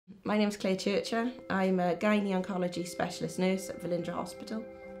My name's Claire Churcher. I'm a gynae oncology specialist nurse at Velindre Hospital.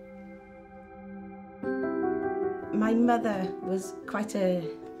 My mother was quite a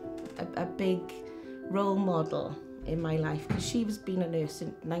big role model in my life because she was being a nurse in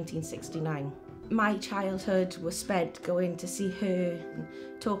 1969. My childhood was spent going to see her and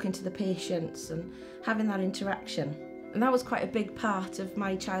talking to the patients and having that interaction. And that was quite a big part of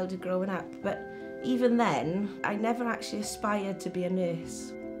my childhood growing up. But even then, I never actually aspired to be a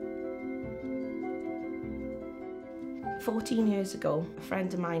nurse. 14 years ago, a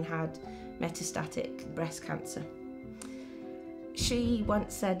friend of mine had metastatic breast cancer. She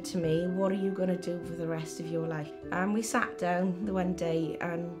once said to me, "What are you going to do for the rest of your life?" And we sat down the one day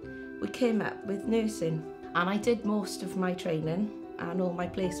and we came up with nursing. And I did most of my training and all my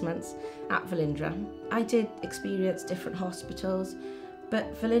placements at Velindre. I did experience different hospitals,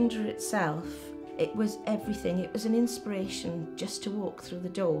 but Velindre itself, it was everything. It was an inspiration just to walk through the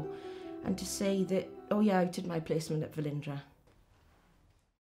door and to say that, oh yeah, I did my placement at Velindre.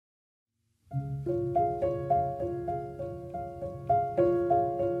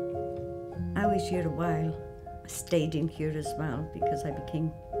 I was here a while. I stayed in here as well because I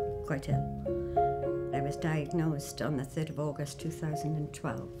became quite ill. I was diagnosed on the 3rd of August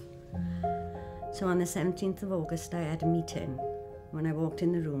 2012. So on the 17th of August I had a meeting. When I walked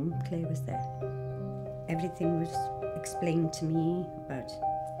in the room, Claire was there. Everything was explained to me about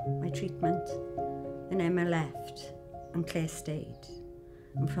my treatment. And Emma left and Claire stayed.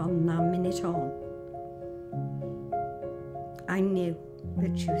 And from that minute on, I knew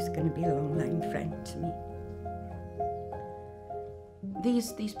that she was going to be a long-line friend to me.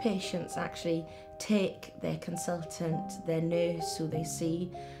 These patients actually take their consultant, their nurse who they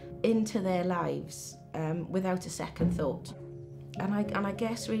see, into their lives without a second thought. And I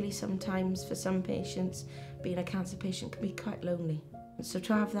guess really sometimes for some patients, being a cancer patient can be quite lonely. So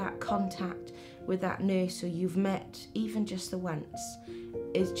to have that contact with that nurse who you've met even just the once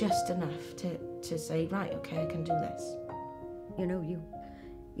is just enough to say, right, okay, I can do this. You know, you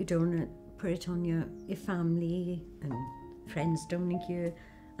don't put it on your family and friends don't think you,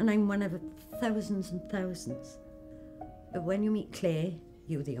 and I'm one of thousands and thousands. But when you meet Claire,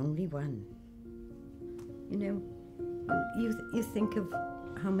 you're the only one. You know, you think of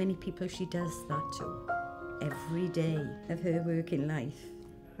how many people she does that to every day of her working life,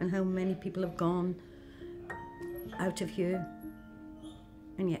 and how many people have gone out of here,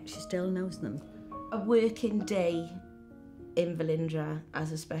 and yet she still knows them. A working day in Velindre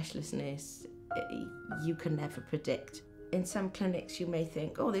as a specialist nurse, you can never predict. In some clinics you may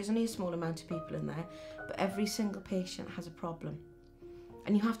think, oh, there's only a small amount of people in there, but every single patient has a problem.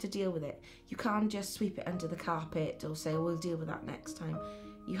 And you have to deal with it. You can't just sweep it under the carpet or say, oh, we'll deal with that next time.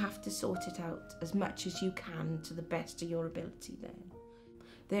 You have to sort it out as much as you can to the best of your ability then.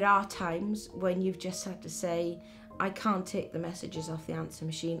 There are times when you've just had to say, I can't take the messages off the answer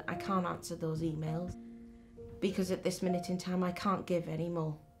machine, I can't answer those emails, because at this minute in time I can't give any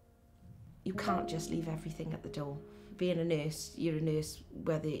more. You can't just leave everything at the door. Being a nurse, you're a nurse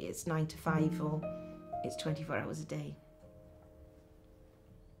whether it's 9 to 5 or it's 24 hours a day.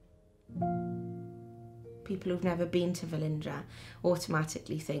 People who've never been to Velindre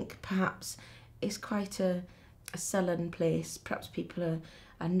automatically think perhaps it's quite a sullen place, perhaps people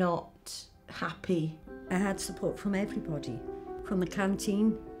are not happy. I had support from everybody, from the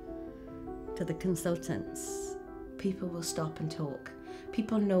canteen to the consultants. People will stop and talk.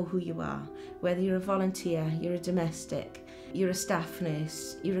 People know who you are, whether you're a volunteer, you're a domestic, you're a staff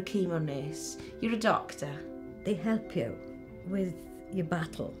nurse, you're a chemo nurse, you're a doctor. They help you with your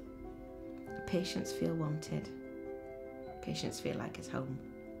battle. Patients feel wanted. Patients feel like it's home.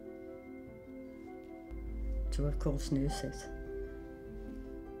 To, of course, nurses.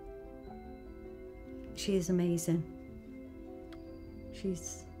 She is amazing.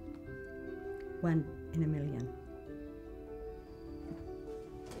 She's one in a million.